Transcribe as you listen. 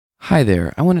Hi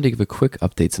there. I wanted to give a quick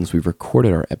update since we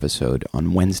recorded our episode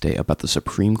on Wednesday about the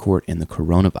Supreme Court and the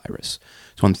coronavirus.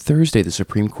 So on Thursday, the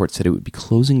Supreme Court said it would be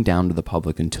closing down to the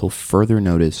public until further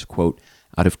notice, quote,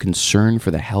 out of concern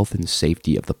for the health and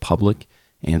safety of the public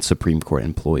and Supreme Court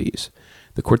employees.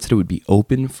 The court said it would be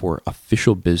open for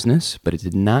official business, but it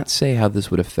did not say how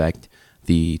this would affect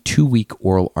the 2-week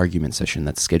oral argument session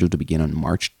that's scheduled to begin on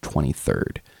March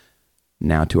 23rd.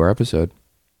 Now to our episode.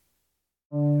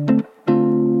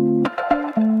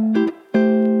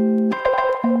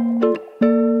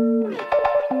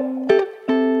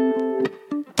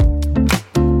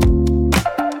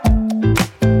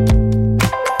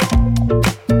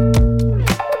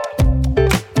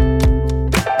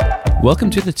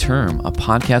 Welcome to The Term, a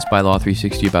podcast by Law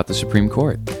 360 about the Supreme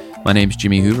Court. My name's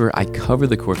Jimmy Hoover. I cover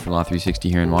the court for Law 360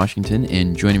 here in Washington,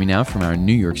 and joining me now from our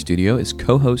New York studio is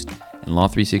co-host and Law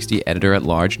 360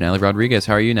 editor-at-large, Natalie Rodriguez.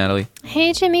 How are you, Natalie?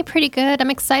 Hey, Jimmy. Pretty good.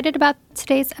 I'm excited about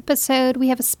today's episode. We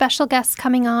have a special guest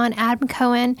coming on, Adam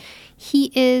Cohen.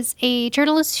 He is a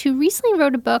journalist who recently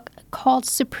wrote a book called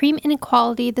Supreme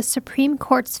Inequality, the Supreme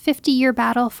Court's 50-Year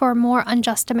Battle for a More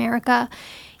Unjust America.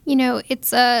 You know,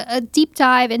 it's a deep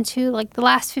dive into like the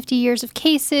last 50 years of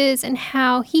cases and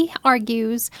how he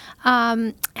argues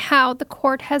how the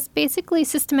court has basically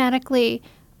systematically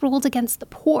ruled against the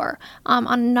poor on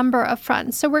a number of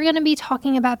fronts. So we're going to be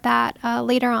talking about that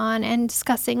later on and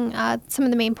discussing some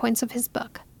of the main points of his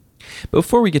book.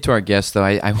 Before we get to our guest, though,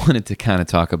 I wanted to kind of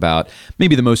talk about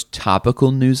maybe the most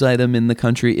topical news item in the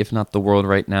country, if not the world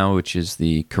right now, which is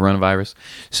the coronavirus.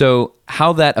 So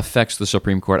how that affects the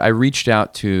Supreme Court. I reached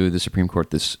out to the Supreme Court,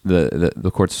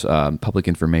 the court's public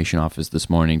information office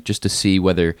this morning, just to see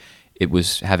whether it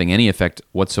was having any effect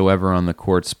whatsoever on the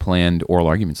court's planned oral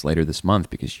arguments later this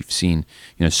month, because you've seen,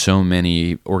 so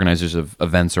many organizers of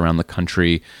events around the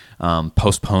country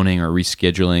postponing or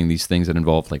rescheduling these things that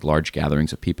involve like large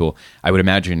gatherings of people. I would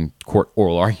imagine court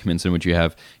oral arguments in which you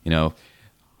have,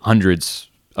 hundreds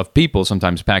of people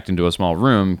sometimes packed into a small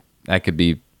room, that could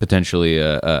be potentially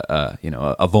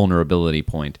a vulnerability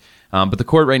point. But the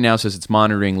court right now says it's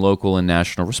monitoring local and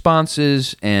national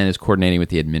responses and is coordinating with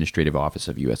the Administrative Office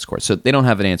of U.S. Courts. So they don't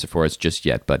have an answer for us just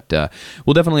yet, but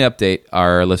we'll definitely update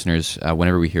our listeners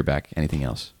whenever we hear back anything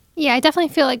else. Yeah, I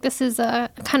definitely feel like this is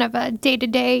a kind of a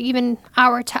day-to-day, even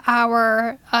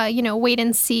hour-to-hour, wait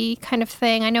and see kind of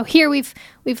thing. I know here we've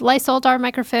Lysoled our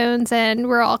microphones and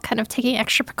we're all kind of taking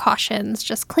extra precautions,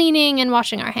 just cleaning and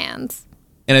washing our hands.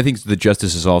 And I think the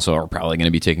justices also are probably going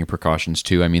to be taking precautions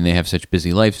too. I mean, they have such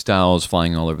busy lifestyles,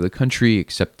 flying all over the country,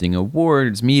 accepting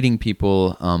awards, meeting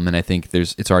people. And I think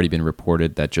it's already been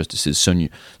reported that Justices Sonia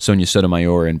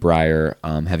Sotomayor and Breyer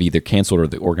have either canceled or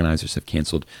the organizers have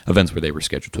canceled events where they were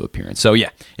scheduled to appear. So yeah,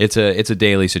 it's a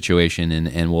daily situation,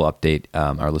 and we'll update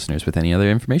our listeners with any other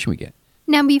information we get.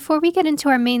 Now, before we get into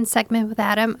our main segment with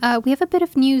Adam, we have a bit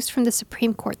of news from the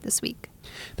Supreme Court this week.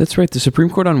 That's right. The Supreme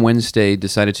Court on Wednesday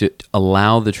decided to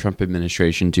allow the Trump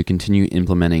administration to continue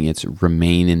implementing its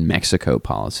Remain in Mexico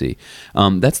policy.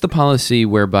 That's the policy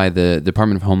whereby the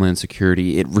Department of Homeland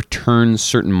Security, it returns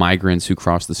certain migrants who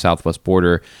cross the southwest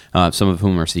border, some of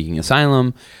whom are seeking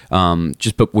asylum,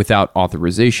 but without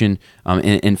authorization,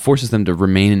 and forces them to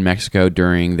remain in Mexico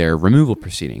during their removal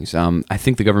proceedings. I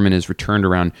think the government has returned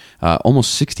around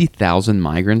almost 60,000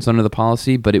 migrants under the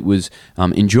policy, but it was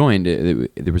enjoined.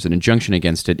 There was an injunction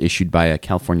against it issued by a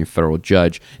California federal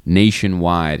judge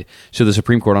nationwide. So the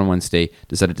Supreme Court on Wednesday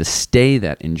decided to stay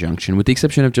that injunction, with the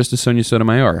exception of Justice Sonia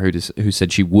Sotomayor, who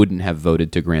said she wouldn't have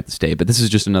voted to grant the stay. But this is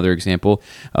just another example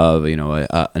of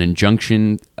an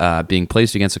injunction being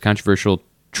placed against a controversial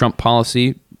Trump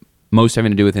policy, most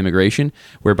having to do with immigration,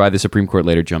 whereby the Supreme Court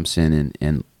later jumps in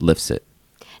and lifts it.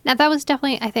 Now, that was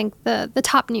definitely, I think, the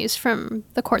top news from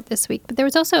the court this week. But there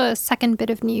was also a second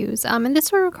bit of news, and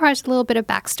this one requires a little bit of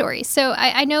backstory. So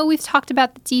I know we've talked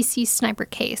about the D.C. sniper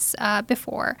case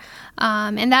before,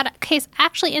 and that case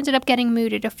actually ended up getting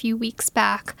mooted a few weeks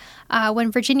back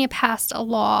when Virginia passed a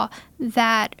law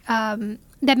that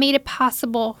made it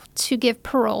possible to give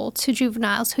parole to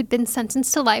juveniles who'd been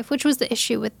sentenced to life, which was the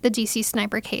issue with the D.C.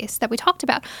 sniper case that we talked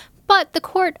about. But the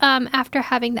court, after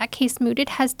having that case mooted,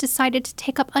 has decided to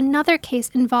take up another case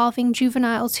involving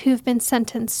juveniles who have been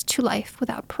sentenced to life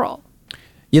without parole.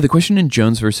 Yeah, the question in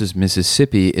Jones versus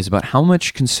Mississippi is about how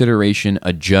much consideration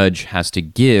a judge has to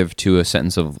give to a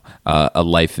sentence of a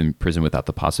life in prison without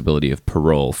the possibility of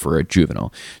parole for a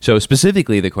juvenile. So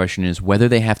specifically, the question is whether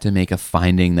they have to make a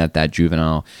finding that that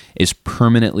juvenile is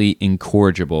permanently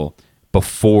incorrigible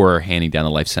before handing down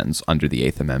the life sentence under the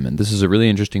Eighth Amendment. This is a really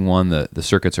interesting one. The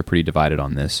circuits are pretty divided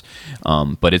on this,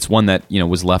 but it's one that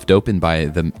was left open by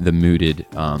the mooted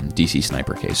DC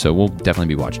sniper case. So we'll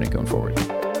definitely be watching it going forward.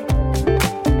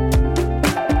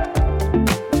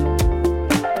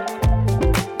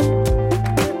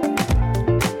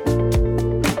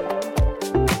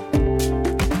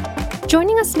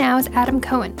 Joining us now is Adam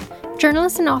Cohen,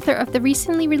 journalist and author of the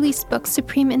recently released book,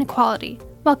 Supreme Inequality.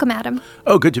 Welcome, Adam.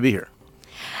 Oh, good to be here.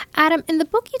 Adam, in the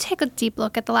book, you take a deep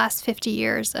look at the last 50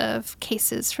 years of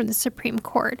cases from the Supreme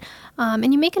Court,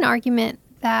 and you make an argument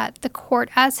that the court,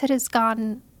 as it has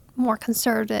gotten more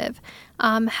conservative,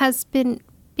 has been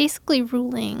basically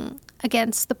ruling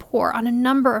against the poor on a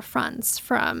number of fronts,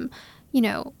 from,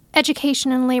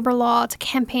 education and labor law to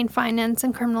campaign finance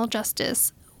and criminal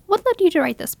justice. What led you to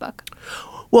write this book?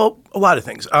 Well, a lot of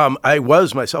things. I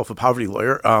was myself a poverty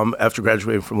lawyer. After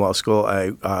graduating from law school,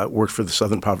 I worked for the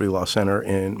Southern Poverty Law Center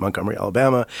in Montgomery,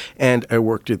 Alabama, and I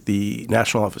worked at the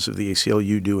National Office of the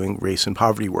ACLU doing race and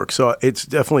poverty work. So it's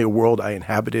definitely a world I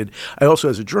inhabited. I also,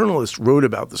 as a journalist, wrote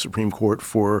about the Supreme Court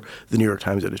for the New York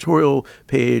Times editorial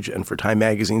page and for Time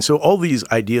Magazine. So all these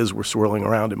ideas were swirling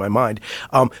around in my mind.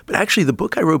 But actually, the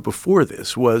book I wrote before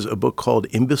this was a book called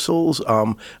Imbeciles,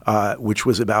 which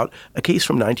was about a case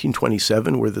from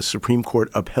 1927 where the Supreme Court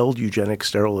upheld eugenic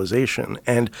sterilization.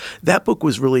 And that book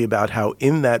was really about how,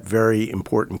 in that very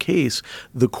important case,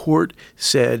 the court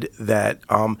said that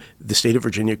the state of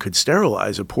Virginia could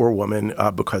sterilize a poor woman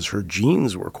because her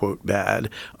genes were, quote,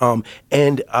 bad.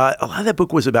 And a lot of that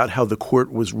book was about how the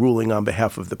court was ruling on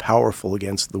behalf of the powerful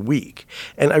against the weak.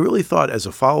 And I really thought, as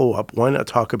a follow-up, why not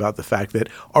talk about the fact that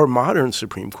our modern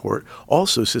Supreme Court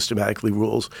also systematically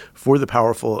rules for the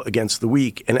powerful against the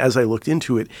weak. And as I looked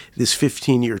into it, this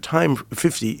 50-year time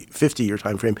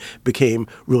frame became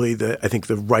really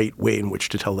the right way in which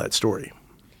to tell that story.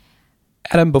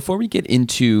 Adam, before we get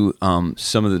into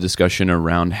some of the discussion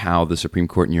around how the Supreme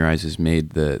Court, in your eyes, has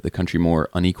made the country more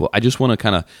unequal, I just want to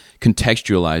kind of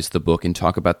contextualize the book and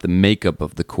talk about the makeup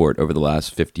of the court over the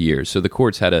last 50 years. So the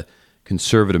court's had a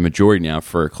conservative majority now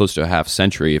for close to a half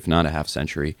century, if not a half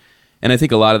century. And I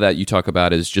think a lot of that you talk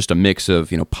about is just a mix of,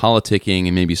 politicking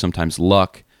and maybe sometimes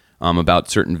luck about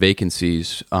certain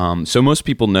vacancies. So most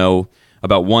people know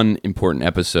about one important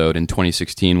episode in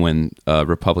 2016 when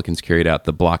Republicans carried out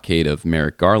the blockade of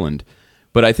Merrick Garland.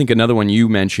 But I think another one you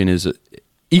mention is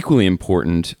equally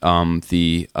important,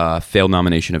 the failed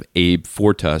nomination of Abe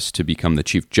Fortas to become the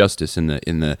Chief Justice during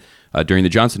the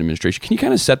Johnson administration. Can you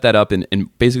kind of set that up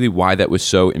and basically why that was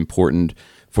so important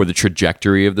for the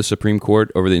trajectory of the Supreme Court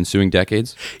over the ensuing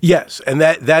decades? Yes, and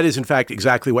that is, in fact,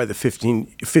 exactly why the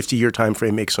 50-year time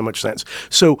frame makes so much sense.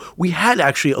 So we had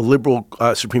actually a liberal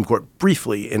Supreme Court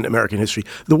briefly in American history,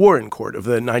 the Warren Court of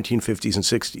the 1950s and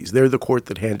 60s. They're the court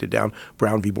that handed down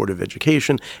Brown v. Board of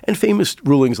Education and famous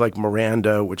rulings like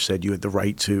Miranda, which said you had the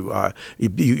right to,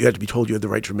 you had to be told you had the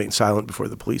right to remain silent before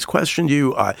the police questioned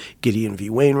you, Gideon v.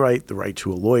 Wainwright, the right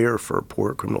to a lawyer for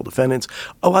poor criminal defendants,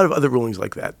 a lot of other rulings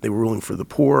like that. They were ruling for the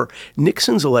poor.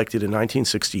 Nixon's elected in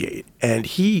 1968, and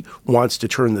he wants to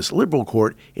turn this liberal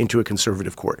court into a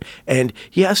conservative court. And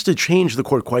he has to change the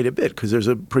court quite a bit because there's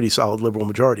a pretty solid liberal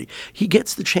majority. He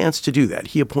gets the chance to do that.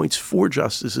 He appoints 4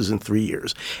 justices in 3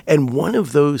 years. And one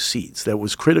of those seats that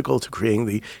was critical to creating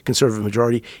the conservative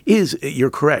majority is, you're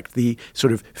correct, the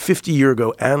sort of 50-year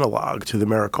ago analog to the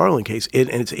Merrick Garland case, and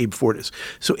it's Abe Fortas.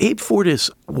 So Abe Fortas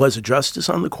was a justice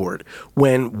on the court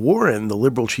when Warren, the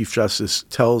liberal Chief Justice,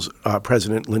 tells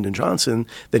President Lyndon Johnson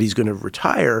that he's going to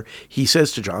retire. He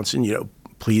says to Johnson,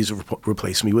 please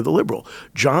replace me with a liberal.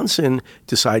 Johnson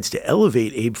decides to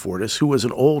elevate Abe Fortas, who was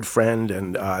an old friend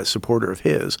and supporter of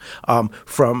his,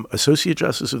 from Associate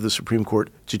Justice of the Supreme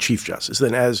Court to Chief Justice.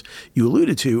 Then, as you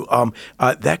alluded to,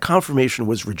 that confirmation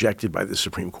was rejected by the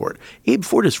Supreme Court. Abe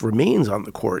Fortas remains on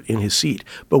the court in his seat,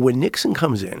 but when Nixon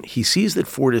comes in, he sees that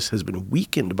Fortas has been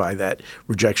weakened by that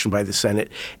rejection by the Senate,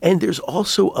 and there's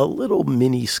also a little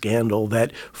mini scandal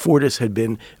that Fortas had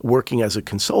been working as a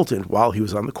consultant while he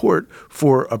was on the court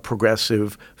for a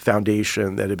progressive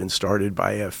foundation that had been started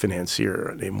by a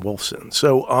financier named Wolfson.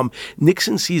 So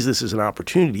Nixon sees this as an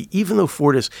opportunity. Even though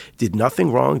Fortas did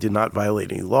nothing wrong, did not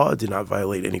violate any law, did not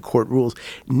violate any court rules,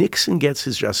 Nixon gets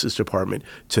his Justice Department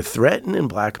to threaten and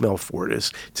blackmail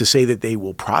Fortas, to say that they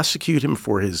will prosecute him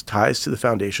for his ties to the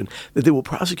foundation, that they will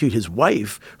prosecute his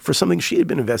wife for something she had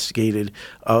been investigated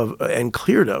of and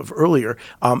cleared of earlier,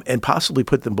 and possibly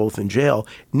put them both in jail.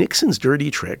 Nixon's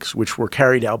dirty tricks, which were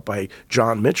carried out by John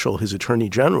John Mitchell, his attorney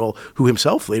general, who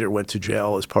himself later went to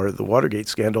jail as part of the Watergate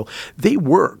scandal, they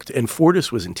worked, and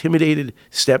Fortas was intimidated,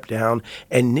 stepped down,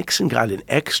 and Nixon got an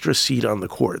extra seat on the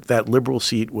court. That liberal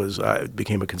seat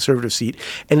became a conservative seat,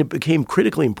 and it became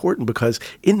critically important because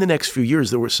in the next few years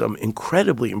there were some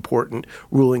incredibly important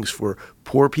rulings for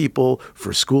poor people,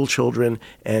 for school children,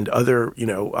 and other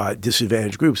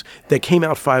disadvantaged groups that came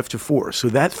out 5-4. So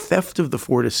that theft of the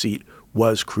Fortas seat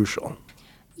was crucial.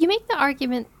 You make the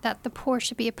argument that the poor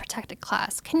should be a protected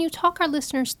class. Can you talk our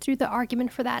listeners through the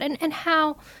argument for that and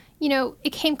how,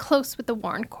 it came close with the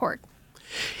Warren Court?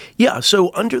 Yeah, so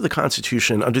under the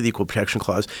Constitution, under the Equal Protection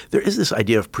Clause, there is this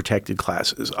idea of protected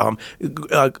classes,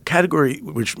 a category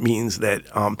which means that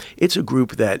it's a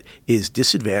group that is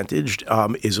disadvantaged,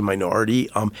 is a minority,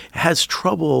 has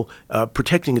trouble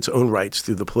protecting its own rights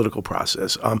through the political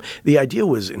process. The idea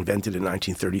was invented in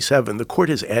 1937. The court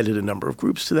has added a number of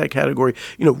groups to that category.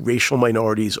 Racial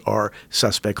minorities are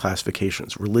suspect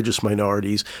classifications, religious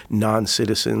minorities,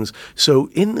 non-citizens. So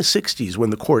in the 60s, when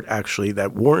the court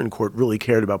that Warren Court really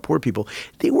cared about poor people,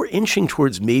 they were inching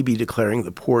towards maybe declaring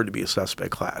the poor to be a suspect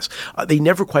class. They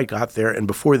never quite got there, and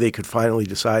before they could finally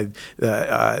decide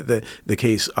the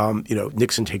case,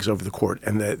 Nixon takes over the court,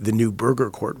 and the new Burger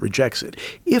Court rejects it.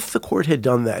 If the court had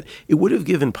done that, it would have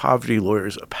given poverty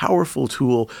lawyers a powerful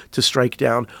tool to strike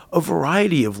down a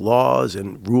variety of laws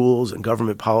and rules and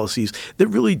government policies that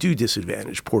really do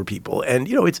disadvantage poor people. And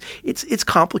it's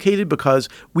complicated because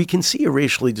we can see a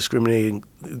racially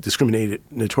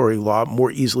discriminatory law more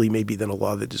easily maybe than a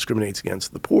law that discriminates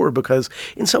against the poor, because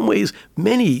in some ways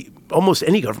almost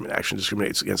any government action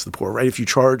discriminates against the poor, right? If you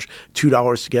charge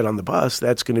 $2 to get on the bus,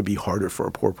 that's going to be harder for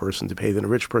a poor person to pay than a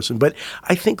rich person. But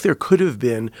I think there could have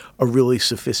been a really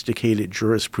sophisticated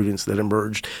jurisprudence that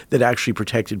emerged that actually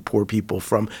protected poor people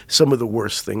from some of the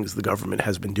worst things the government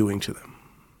has been doing to them.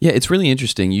 Yeah, it's really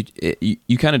interesting.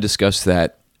 You kind of discussed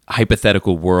that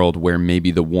hypothetical world where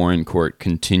maybe the Warren Court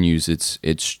continues its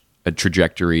a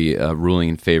trajectory ruling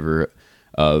in favor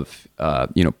of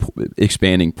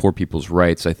expanding poor people's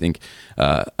rights. I think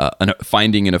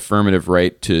finding an affirmative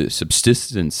right to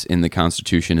subsistence in the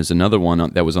Constitution is another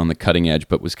one that was on the cutting edge,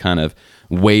 but was kind of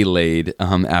waylaid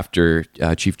after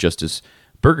Chief Justice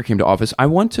Burger came to office. I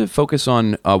want to focus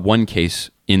on one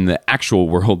case in the actual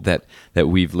world that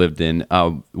we've lived in,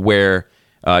 where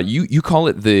you call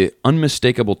it the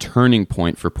unmistakable turning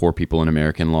point for poor people in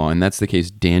American law, and that's the case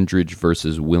Dandridge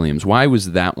versus Williams. Why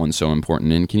was that one so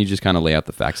important? And can you just kind of lay out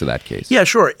the facts of that case? Yeah,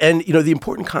 sure. And, the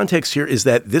important context here is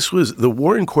that the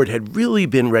Warren Court had really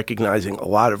been recognizing a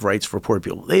lot of rights for poor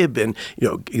people. They had been,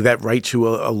 that right to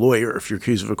a lawyer if you're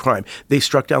accused of a crime. They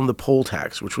struck down the poll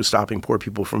tax, which was stopping poor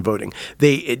people from voting.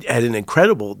 They had an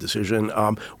incredible decision,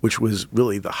 which was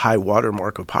really the high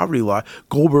watermark of poverty law,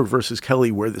 Goldberg versus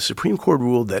Kelly, where the Supreme Court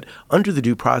ruled that under the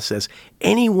due process,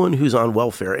 anyone who's on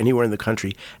welfare anywhere in the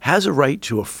country has a right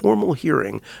to a formal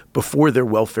hearing before their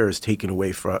welfare is taken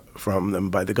away from them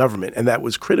by the government. And that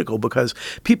was critical because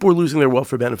people were losing their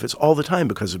welfare benefits all the time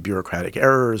because of bureaucratic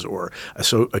errors or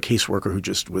a caseworker who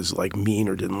just was mean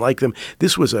or didn't like them.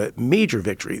 This was a major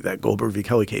victory, that Goldberg v.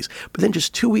 Kelly case. But then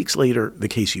just 2 weeks later, the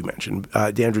case you mentioned,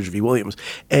 Dandridge v. Williams.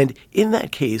 And in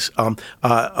that case,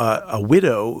 a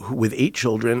widow with 8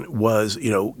 children was,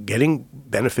 getting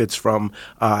benefits from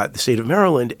the state of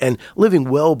Maryland and living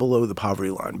well below the poverty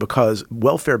line because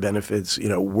welfare benefits,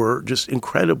 were just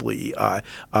incredibly,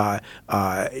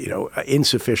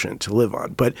 insufficient to live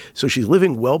on. But so she's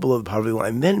living well below the poverty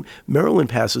line. Then Maryland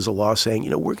passes a law saying,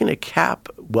 we're going to cap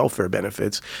welfare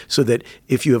benefits so that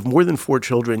if you have more than 4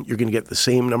 children, you're going to get the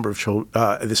same number of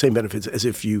the same benefits as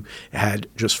if you had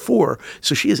just 4.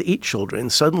 So she has 8 children.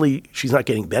 Suddenly, she's not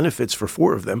getting benefits for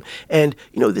 4 of them. And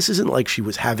this isn't like she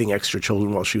was having extra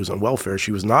children while she was on welfare.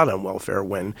 She was not on welfare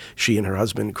when she and her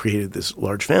husband created this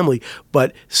large family.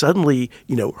 But suddenly,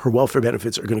 her welfare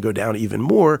benefits are going to go down even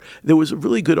more. There was a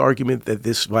really good argument that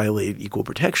this violated equal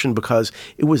protection because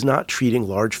it was not treating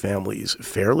large families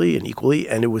fairly and equally,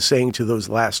 and it was saying to those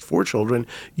last 4 children,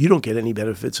 you don't get any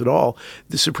benefits at all.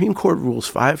 The Supreme Court rules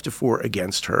 5-4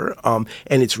 against her,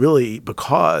 and it's really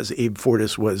because Abe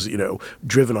Fortas was,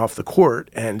 driven off the court,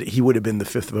 and he would have been the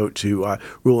 5th vote to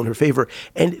rule in her favor.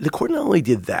 And the court not only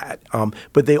did that,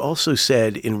 but they also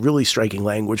said in really striking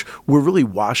language, we're really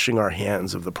washing our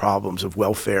hands of the problems of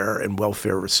welfare and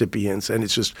welfare recipients, and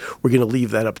it's just, we're going to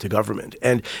leave that up to government.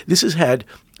 And this has had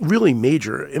really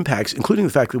major impacts, including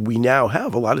the fact that we now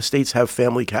have, a lot of states have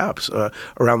family caps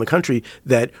around the country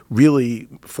that really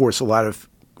force a lot of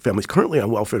families currently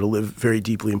on welfare to live very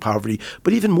deeply in poverty.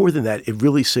 But even more than that, it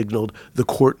really signaled the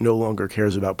court no longer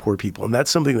cares about poor people. And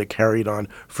that's something that carried on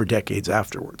for decades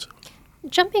afterwards.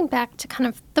 Jumping back to kind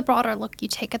of the broader look you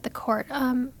take at the court,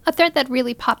 a thread that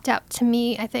really popped out to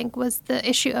me, I think, was the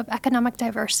issue of economic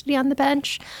diversity on the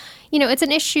bench. It's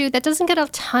an issue that doesn't get a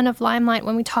ton of limelight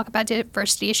when we talk about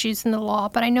diversity issues in the law,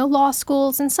 but I know law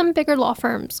schools and some bigger law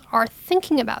firms are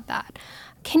thinking about that.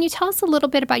 Can you tell us a little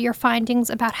bit about your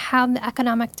findings about how the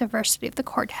economic diversity of the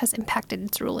court has impacted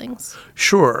its rulings?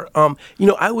 Sure.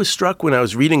 I was struck when I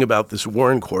was reading about this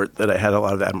Warren Court that I had a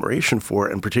lot of admiration for,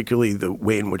 and particularly the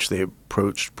way in which they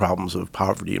approached problems of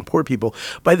poverty and poor people,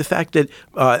 by the fact that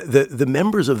the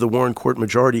members of the Warren Court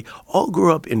majority all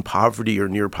grew up in poverty or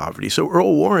near poverty. So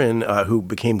Earl Warren, who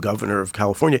became governor of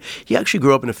California, he actually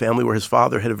grew up in a family where his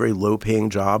father had a very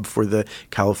low-paying job for the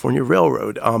California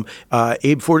Railroad.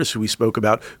 Abe Fortas, who we spoke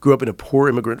about, grew up in a poor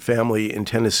immigrant family in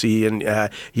Tennessee, and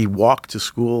he walked to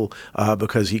school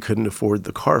because he couldn't afford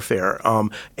the car fare.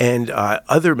 And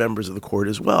other members of the court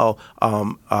as well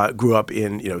grew up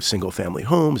in single-family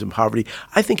homes and poverty.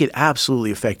 I think it absolutely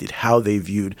affected how they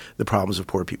viewed the problems of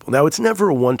poor people. Now, it's never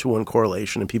a one-to-one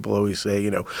correlation, and people always say,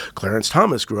 Clarence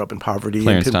Thomas grew up in poverty.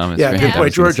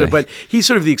 Pinpoint, Georgia, but he's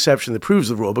sort of the exception that proves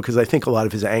the rule, because I think a lot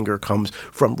of his anger comes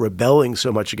from rebelling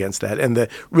so much against that and the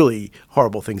really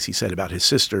horrible things he said about his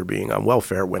sister being on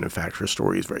welfare, when in fact her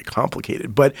story is very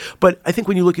complicated. But I think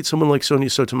when you look at someone like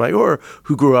Sonia Sotomayor,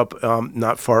 who grew up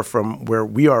not far from where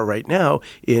we are right now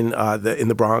in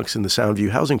the Bronx in the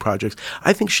Soundview housing projects,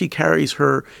 I think she carries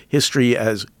her history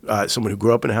as someone who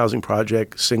grew up in a housing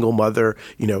project, single mother,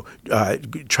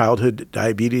 childhood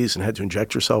diabetes, and had to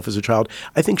inject herself as a child.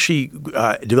 I think she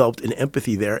developed an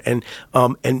empathy there, and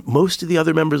most of the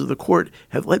other members of the court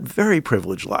have led very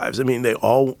privileged lives. I mean, they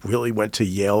all really went to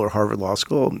Yale or Harvard Law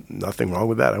School. Nothing wrong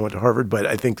with that. I went to Harvard, but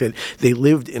I think that they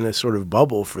lived in a sort of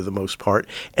bubble for the most part,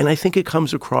 and I think it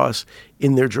comes across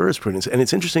in their jurisprudence. And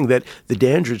it's interesting that the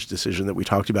Dandridge decision that we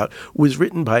talked about was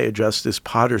written by a Justice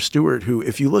Potter Stewart, who,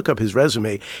 if you look up his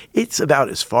resume, it's about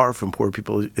as far from poor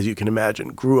people as you can imagine.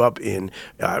 Grew up in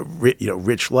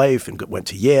rich life and went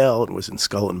to Yale and was in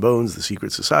Skull and Bones, the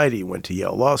secret society, went to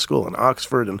Yale Law School and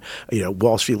Oxford and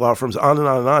Wall Street law firms, on and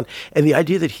on and on. And the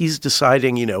idea that he's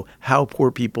deciding how poor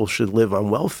people should live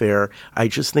on welfare, I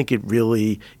just think it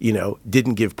really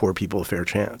didn't give poor people a fair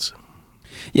chance.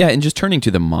 Yeah, and just turning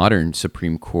to the modern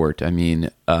Supreme Court, I mean,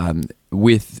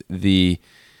 with the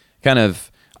kind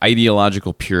of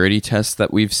ideological purity test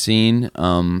that we've seen,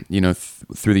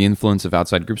 through the influence of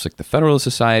outside groups like the Federalist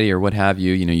Society or what have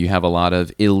you, you have a lot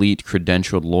of elite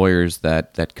credentialed lawyers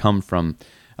that come from,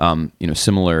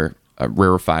 similar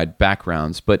rarefied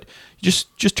backgrounds. But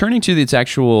just turning to its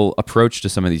actual approach to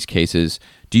some of these cases,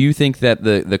 do you think that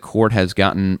the court has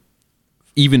gotten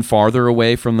even farther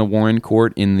away from the Warren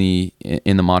Court in the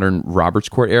modern Roberts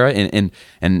Court era, and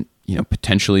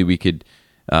potentially we could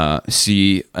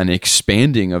see an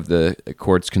expanding of the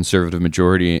court's conservative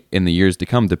majority in the years to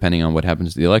come, depending on what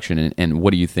happens to the election? And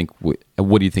what do you think?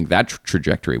 What do you think that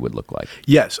trajectory would look like?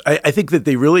 Yes, I think that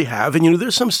they really have, and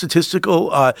there's some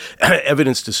statistical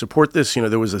evidence to support this.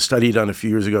 There was a study done a few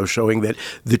years ago showing that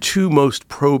the two most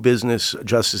pro-business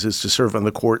justices to serve on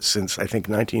the court since I think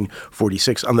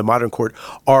 1946 on the modern court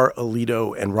are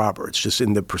Alito and Roberts, just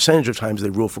in the percentage of times they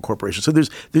rule for corporations. So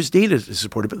there's data to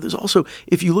support it, but there's also,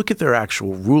 if you look at their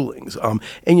actual rulings,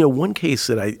 one case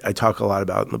that I talk a lot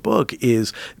about in the book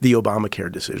is the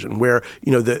Obamacare decision, where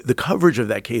the coverage of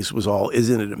that case was all,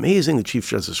 isn't it amazing? The Chief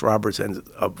Justice Roberts ends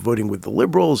up voting with the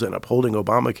liberals and upholding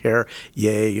Obamacare.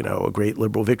 Yay, a great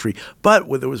liberal victory. But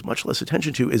what there was much less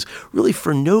attention to is really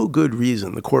for no good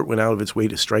reason, the court went out of its way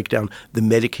to strike down the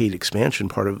Medicaid expansion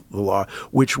part of the law,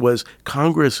 which was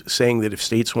Congress saying that if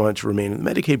states wanted to remain in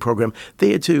the Medicaid program,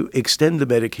 they had to extend the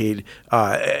Medicaid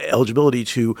eligibility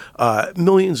to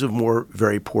millions of more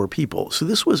very poor people. So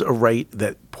this was a right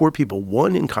that poor people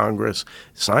won in Congress,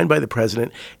 signed by the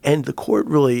president, and the court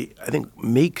really, I think,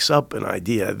 makes up an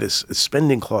idea, this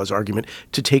spending clause argument,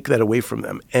 to take that away from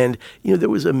them. And, there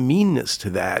was a meanness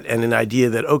to that and an idea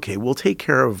that, okay, we'll take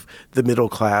care of the middle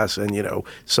class and,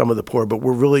 some of the poor, but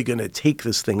we're really going to take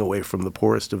this thing away from the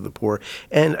poorest of the poor.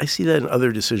 And I see that in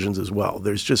other decisions as well.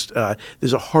 There's just,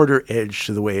 there's a harder edge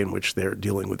to the way in which they're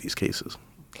dealing with these cases.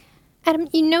 Adam,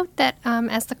 you note that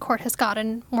as the court has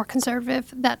gotten more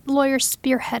conservative, that lawyers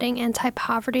spearheading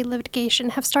anti-poverty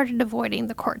litigation have started avoiding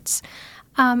the courts.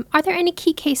 Are there any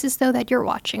key cases, though, that you're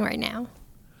watching right now?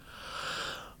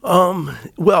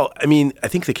 Well, I mean, I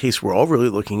think the case we're all really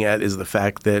looking at is the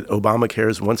fact that Obamacare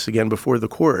is once again before the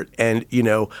court. And,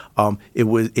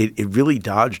 it really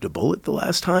dodged a bullet the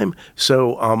last time.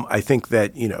 So I think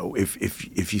that,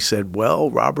 if you said, well,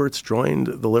 Roberts joined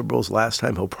the liberals last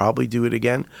time, he'll probably do it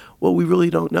again. well, we really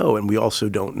don't know. And we also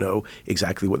don't know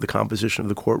exactly what the composition of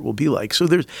the court will be like. So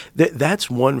that's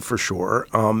one for sure.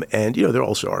 And, there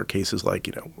also are cases like,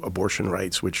 abortion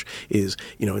rights, which is,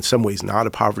 in some ways not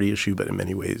a poverty issue, but in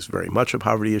many ways very much a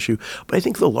poverty issue. But I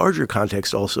think the larger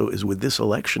context also is with this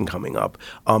election coming up.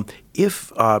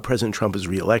 If President Trump is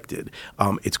reelected,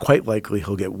 it's quite likely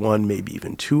he'll get one, maybe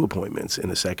even two appointments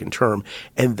in a second term.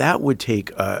 And that would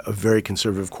take a very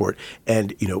conservative court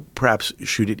and, perhaps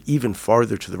shoot it even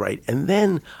farther to the right. And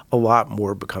then a lot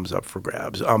more becomes up for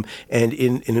grabs. And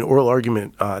in an oral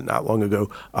argument not long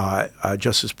ago,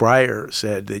 Justice Breyer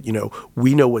said that,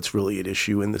 we know what's really at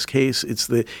issue in this case. It's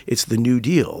the New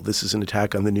Deal. This is an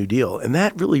attack on the New Deal. And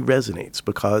that really resonates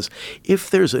because if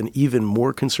there's an even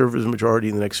more conservative majority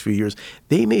in the next few years,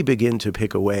 they may begin to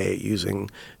pick away using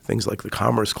things like the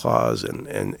Commerce Clause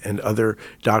and other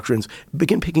doctrines,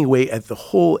 begin picking away at the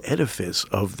whole edifice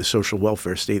of the social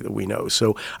welfare state that we know.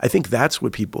 So I think that's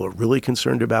what people are really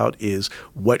concerned about is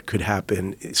what could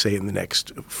happen, say, in the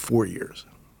next 4 years.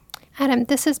 Adam,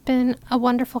 this has been a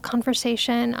wonderful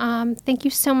conversation. Thank you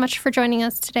so much for joining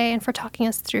us today and for talking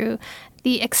us through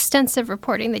the extensive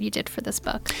reporting that you did for this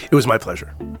book. It was my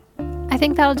pleasure. I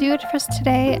think that'll do it for us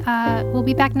today. We'll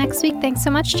be back next week. Thanks so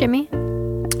much, Jimmy.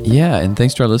 Yeah, and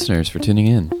thanks to our listeners for tuning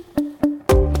in.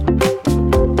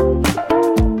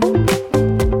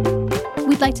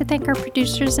 We'd like to thank our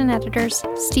producers and editors,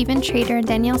 Stephen Trader and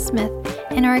Danielle Smith,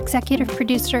 and our executive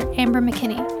producer, Amber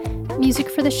McKinney. Music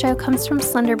for the show comes from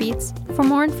Slender Beats. For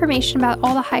more information about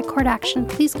all the high court action,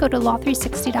 please go to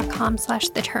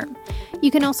law360.com/the term. You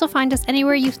can also find us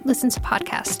anywhere you listen to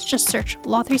podcasts. Just search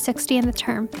Law 360 and the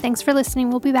term. Thanks for listening.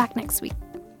 We'll be back next week.